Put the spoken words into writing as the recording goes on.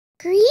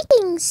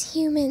Greetings,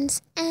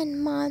 humans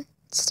and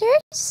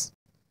monsters.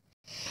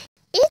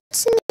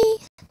 It's me,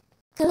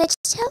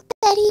 glitchtale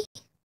Betty.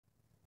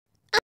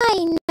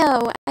 I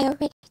know I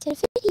already did a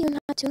video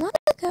not too long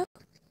ago,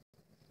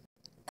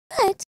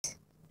 but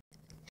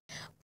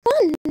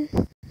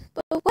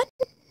one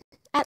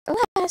at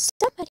last,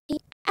 somebody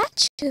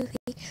actually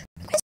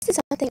requested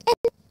something, and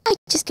I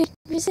just couldn't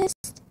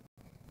resist.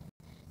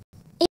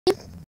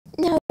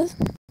 Now, this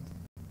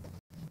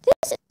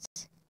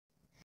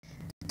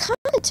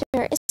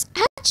commenter is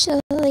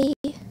actually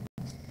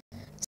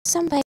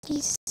somebody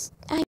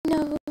I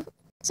know.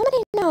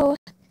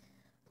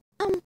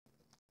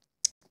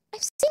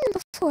 I've seen them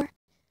before.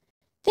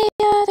 They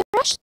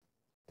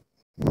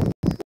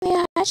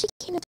actually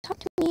came to talk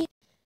to me,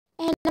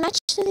 and I'm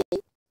actually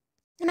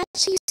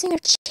using their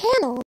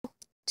channel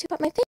to put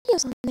my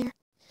videos on there.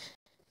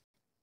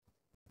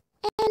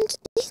 And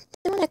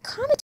the one that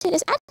commented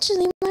is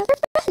actually one of their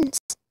friends.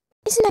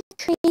 Isn't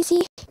that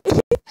crazy?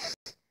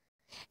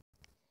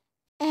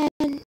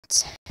 And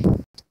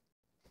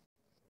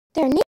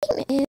their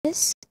name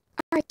is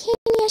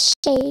Arcania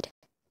Shade.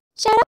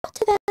 Shout out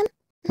to them.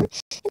 And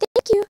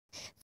thank you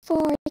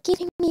for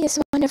giving me this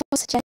wonderful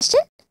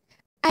suggestion.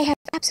 I have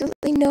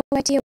absolutely no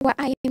idea what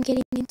I am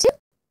getting into,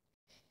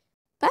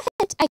 but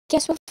I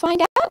guess we'll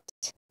find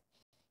out.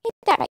 Ain't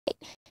that right?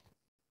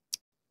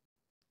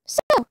 So,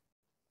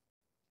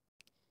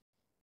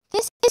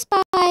 this is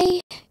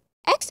by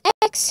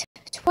XX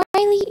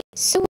Twiley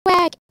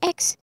Swag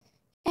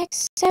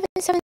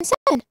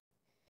XX777.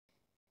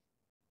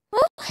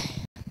 Well,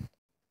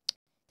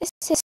 this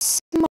is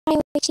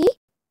Smiley G.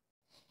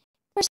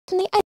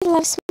 Personally, I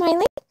love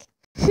smiling.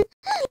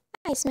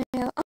 I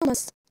smile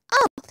almost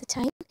all the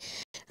time,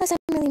 unless I'm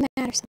really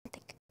mad or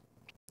something.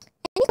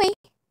 Anyway,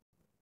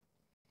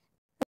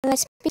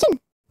 let's begin.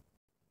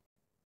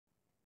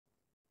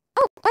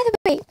 Oh, by the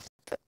way,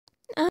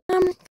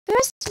 the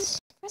rest of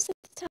the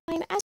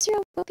time,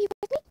 Azrael will be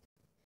with me.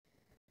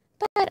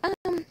 But,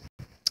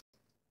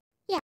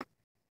 yeah.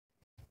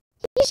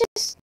 He's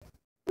just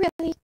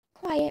really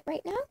quiet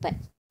right now, but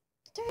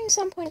during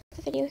some point of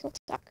the video, he'll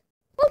talk.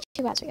 Won't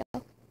you,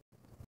 Azrael?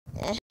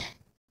 Yeah.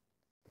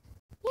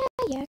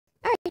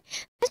 Alright,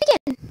 let's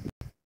begin.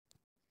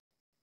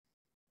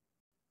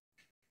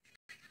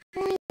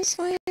 Nice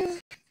file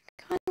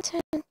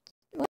content.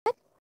 What?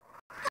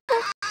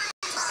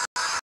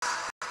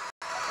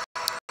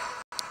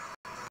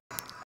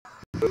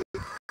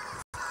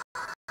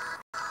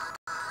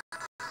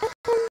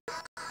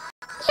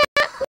 Yeah,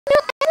 I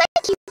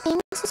like cute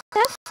things and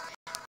stuff,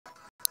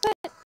 but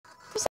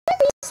for some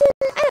reason,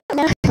 I don't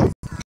know.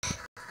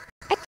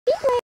 I feel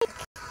like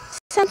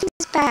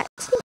something's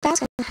bad's gonna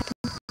happen.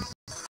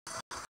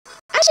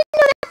 I should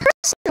know that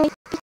personally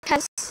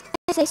because,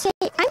 as I say,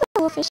 I'm a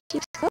wolf in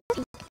sheep's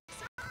clothing,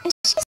 and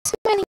she's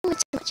smiling with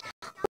too much.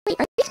 Wait,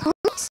 are these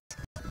homies?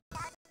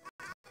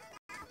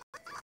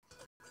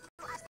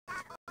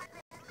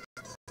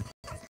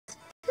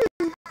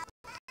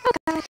 Oh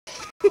god.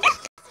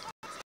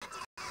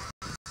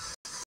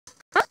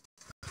 Huh?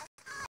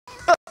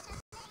 Oh.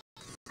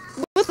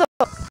 What the?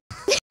 Oh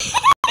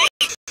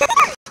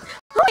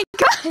my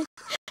god!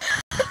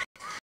 Oh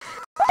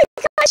my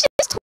god, she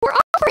just tore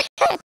off her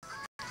head!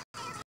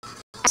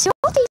 So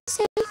what do you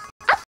say?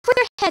 Up with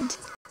her head!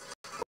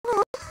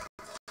 Oh.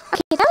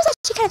 Okay, that was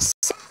actually kind of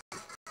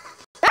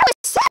that was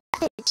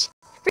savage!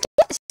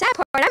 Forget the sad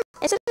part,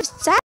 instead of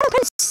sad, I'm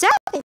kind of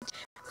savage!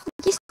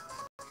 Yes.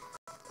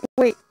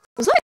 Wait,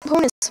 was that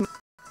bonus?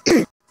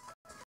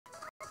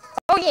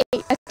 Oh yay,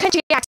 a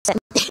country accent!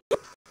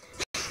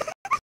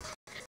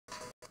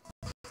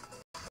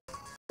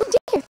 Oh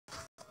dear!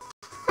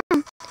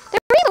 The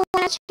rainbow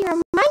one actually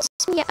reminds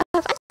me of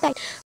Einstein.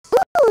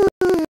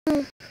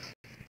 Ooh!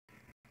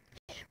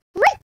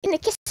 Right in the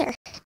kisser.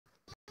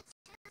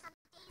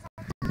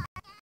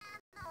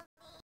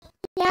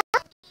 Yeah?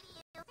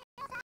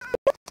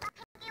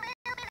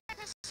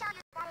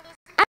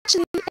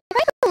 Actually, if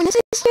I go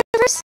into this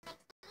universe,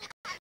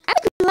 I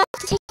would love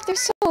to take their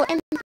soul and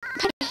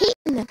put hate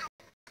in them.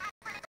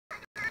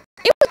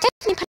 It would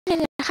definitely put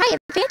it at a high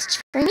advantage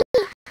for me.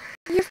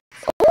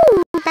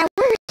 Oh, that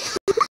word.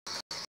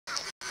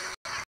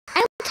 I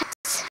don't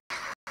cuss.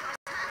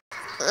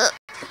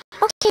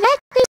 Okay, that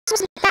quiz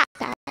wasn't that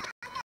bad.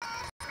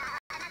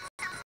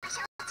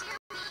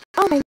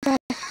 Oh my god.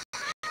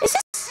 Is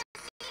that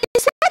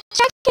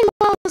Dragon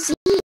Ball Z?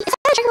 Is that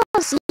a Dragon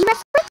Ball Z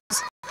reference?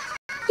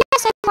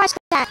 Yes, I watched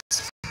that.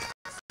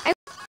 I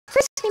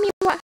first made me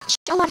watch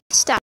a lot of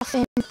stuff,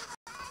 and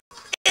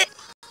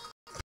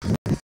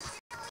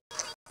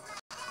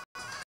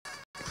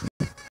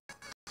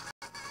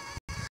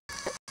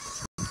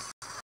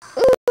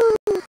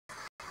ooh.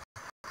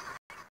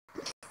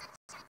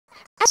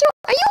 Azrael,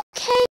 are you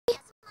okay?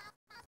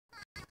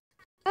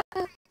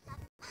 Uh-oh.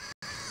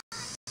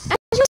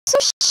 Azrael's so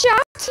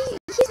shocked.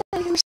 He's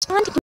not even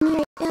responding to me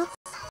right now.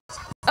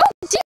 Oh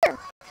dear!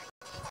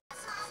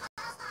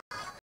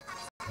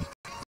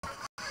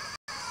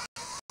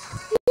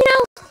 You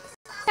know,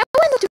 that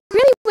one looked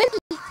really windy.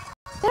 Then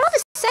all of a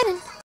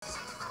sudden,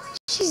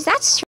 she's She's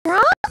that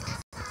strong?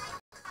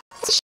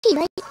 It's a she,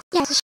 right?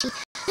 Yeah, it's a she.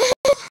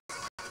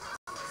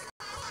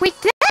 Wait,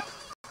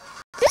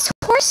 this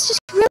horse just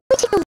really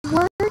take the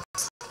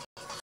words?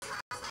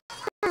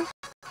 Hmm.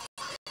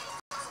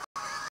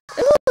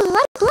 Ooh, a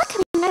lot of blood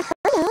coming out of her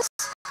nose.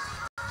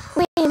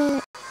 Wait a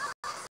minute.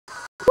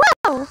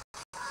 Whoa!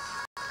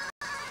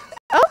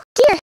 Oh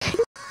dear!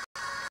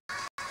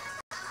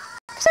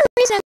 For some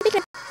reason I'm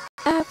thinking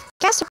of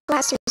gaster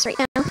blasters right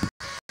now.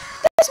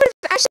 This would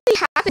have actually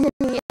happened to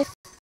me if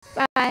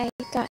I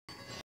got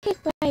hit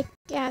by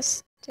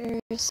gasters.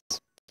 Well,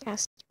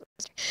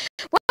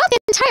 the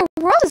entire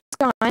world is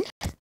gone.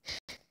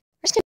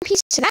 Rest in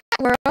peace to that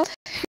world.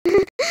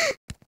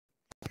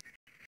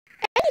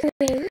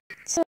 Anyway,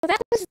 so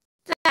that was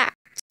that.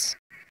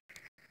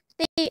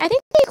 I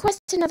think they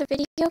requested another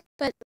video,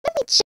 but let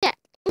me check.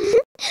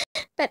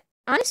 But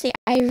honestly,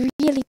 even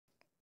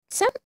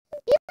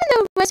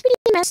though it was pretty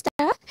messed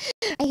up,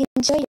 I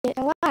enjoyed it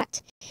a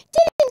lot.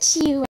 Didn't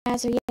you,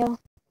 Azriel?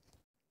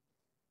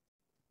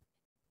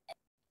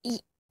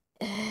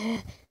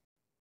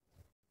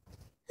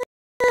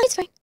 It's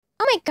fine.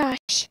 Oh my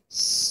gosh.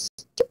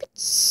 Stupid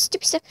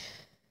stuff.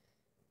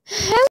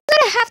 I'm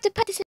gonna have to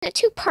put this in a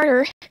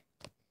two-parter.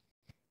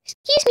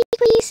 Excuse me,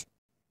 please.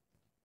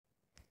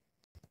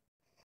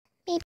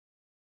 Maybe.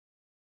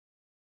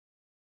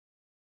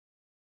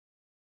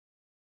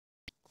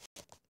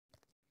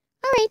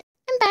 Alright,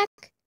 I'm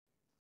back.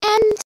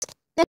 And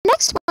the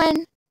next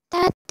one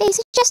that they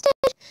suggested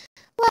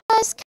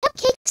was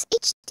Cupcakes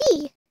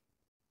HD.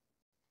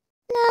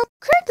 Now,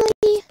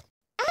 currently,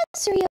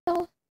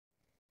 Azriel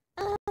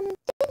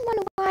didn't want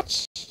to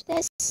watch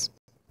this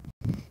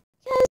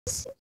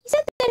because he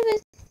said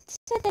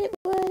that it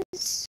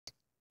was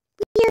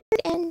weird,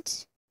 and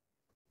since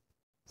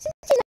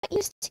he's not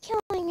used to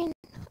killing, and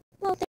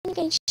well, then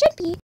again he should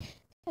be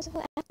because of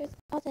after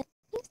all the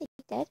things that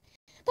he did,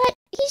 but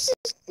he's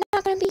just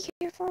not gonna be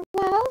here for a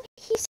while.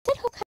 He said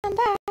he'll come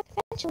back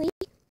eventually.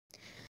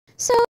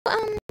 So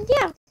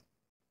yeah,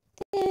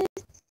 the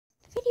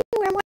video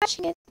where I'm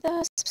watching it,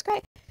 the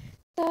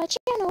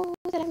channel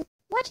that I'm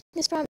watching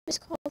this from is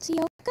called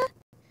Zioka.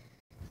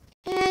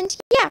 And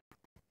yeah,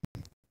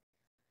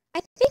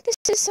 I think this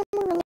is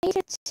somewhere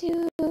related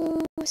to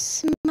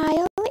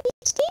Smile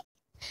HD,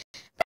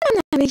 but I'm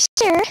not really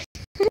sure.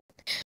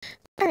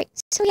 Alright,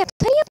 so we have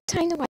plenty of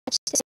time to watch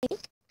this, I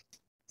think.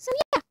 So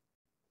yeah,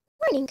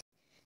 warning.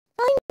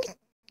 Following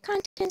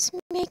contents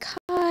may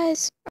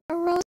cause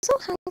arousal,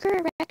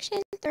 hunger,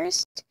 erection,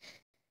 thirst,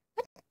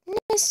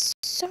 wetness,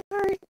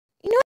 sorry.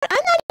 You know what?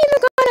 I'm not even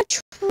gonna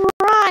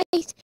try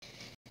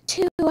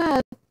to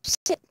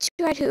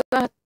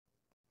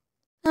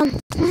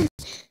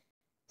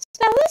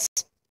spell this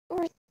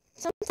or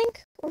something,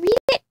 or read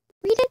it,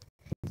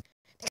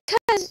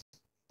 because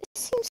it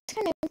seems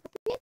kind of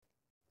weird.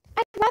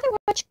 I'd rather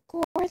watch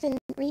GORE than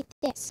read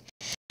this.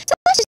 So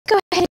let's just go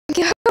ahead and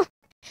go.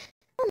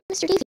 Oh,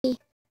 Mr. Davy.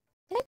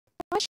 Did I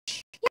watch?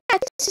 Yeah, I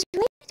think this is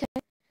related to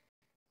it.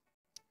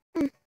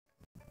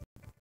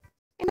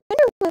 I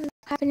wonder what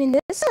happened in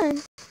this one.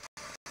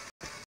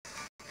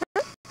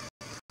 Huh?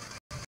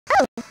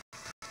 Oh,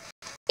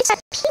 it's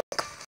that pink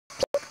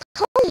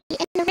pony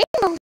and the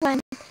rainbow one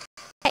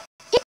that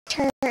hit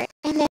her,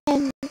 and then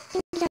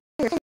ended up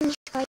revenge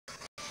by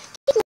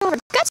taking all her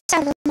guts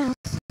out of her mouth.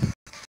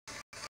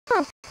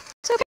 Oh,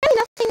 so apparently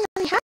nothing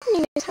really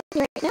happening is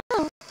happening right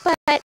now, but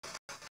I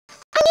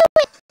knew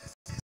it!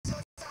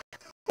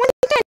 Once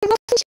again, we'll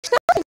finish the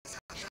building.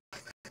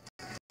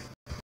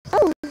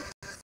 Oh.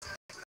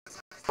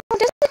 Oh,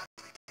 does it?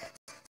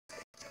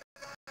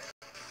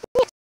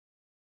 Yes.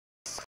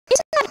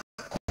 Isn't that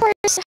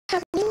horse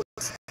happening?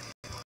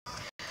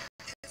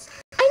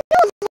 I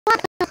know a lot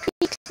about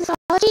Greek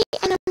mythology,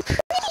 and I'm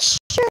pretty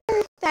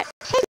sure that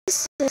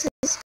Pegasus,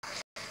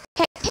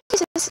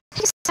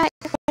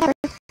 whatever,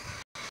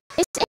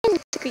 is in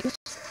the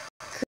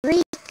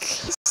Greek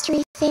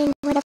history thing,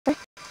 whatever,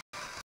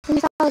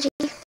 mythology.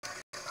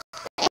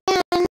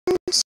 And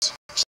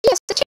she has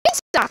the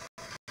chainsaw.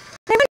 I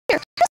wonder, how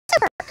does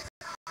that work?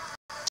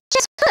 She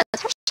has hooves.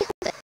 How does she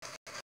hold it?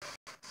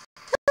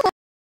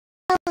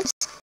 Oh, well.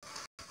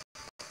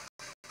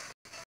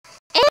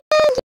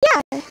 And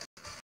yeah,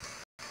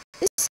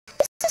 this is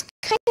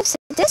kind of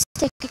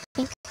sadistic, I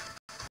think.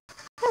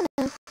 I don't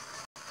know.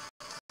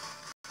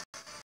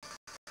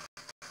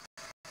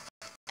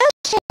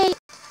 Okay.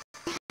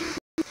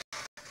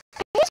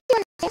 I guess you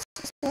want to dance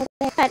this a little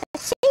bit, but at the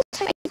same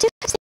time, I do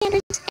have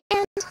standards, and I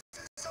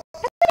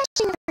would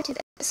actually never do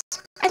this.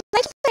 I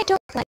like it, but I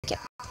don't like it. You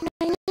know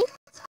what I mean?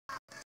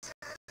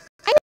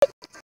 I would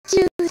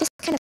do this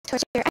kind of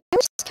torture. I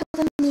would just kill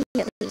them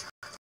immediately.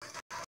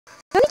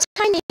 The only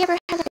time they ever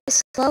have like a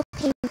slow,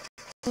 painful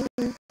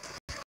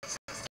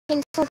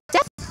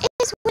death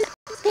is when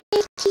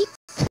they keep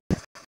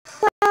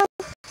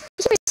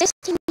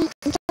resisting me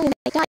from killing them,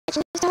 like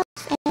dodging and stuff,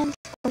 and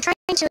I'm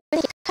trying to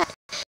really get cut.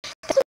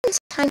 That's the only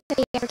time that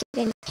they ever get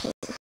any pain.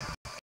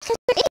 Because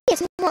they're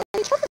idiots and they won't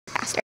let me kill them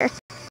faster.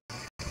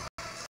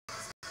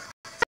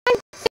 I'm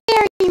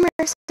very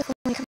merciful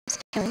when it comes to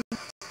killing.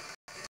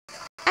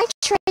 I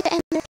try to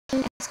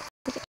entertain as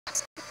quickly as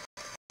possible.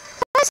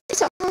 Plus,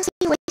 it's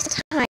honestly a waste of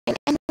time,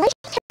 and why is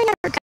she carrying out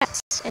her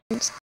guts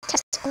and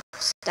testicle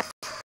stuff?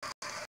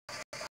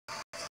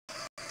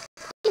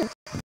 Ew.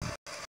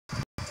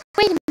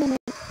 Wait a minute.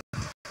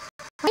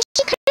 Why is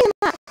she cutting them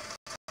up?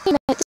 Wait a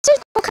minute, this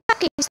is no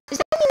cupcakes. Does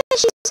that mean that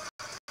she's...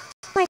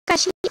 Oh my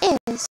gosh, she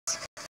is.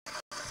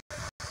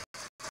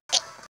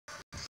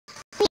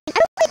 I mean, I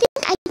don't really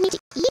think I need to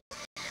eat,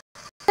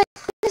 but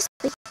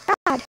honestly,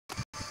 God.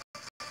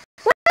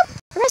 Well,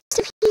 rest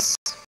in peace.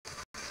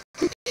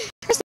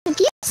 Rest in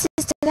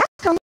pieces to that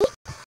pony.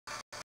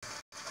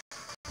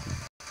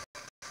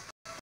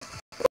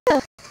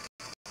 Ugh.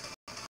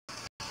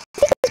 I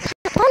think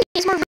this pony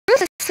is more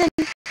ruthless than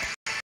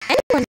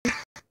anyone.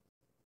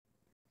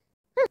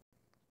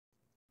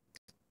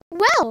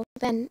 Well,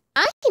 then,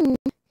 I'm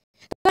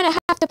gonna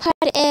have to put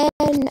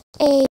in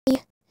a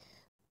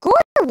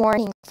GORE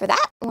warning for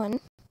that one.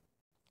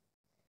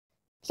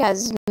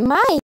 Because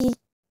my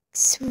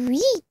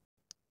sweet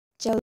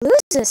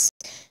Jalusus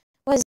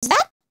was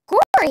that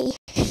gory.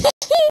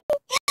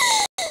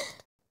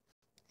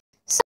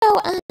 So,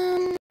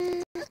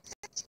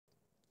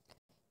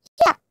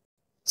 yeah.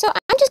 So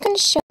I'm just gonna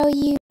show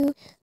you who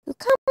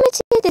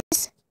commented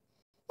this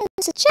and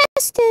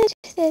suggested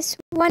this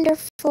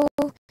wonderful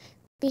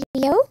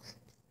video.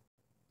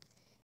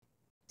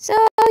 So,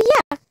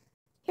 yeah.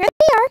 Here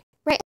they are,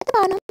 right at the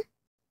bottom.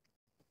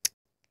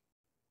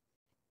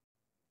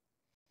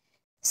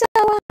 So,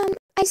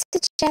 I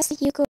suggest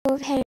that you go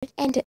ahead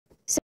and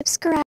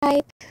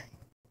subscribe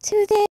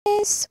to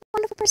this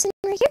wonderful person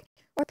right here,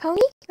 or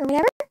pony, or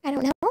whatever, I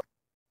don't know.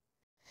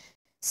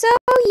 So,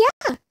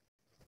 yeah.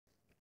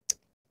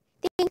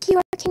 Thank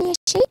you, Arcania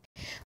Shape,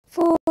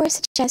 for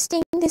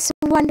suggesting this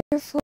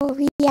wonderful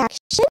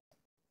reaction,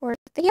 or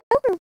video,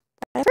 or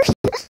whatever.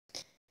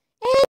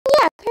 And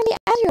yeah, apparently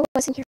Azrael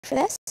wasn't here for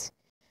this.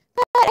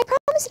 But I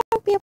promise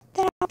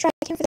that I'll try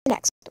again for the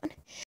next one.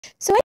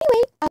 So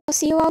anyway, I'll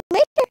see you all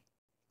later.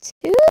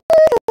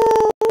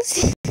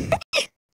 Toodles!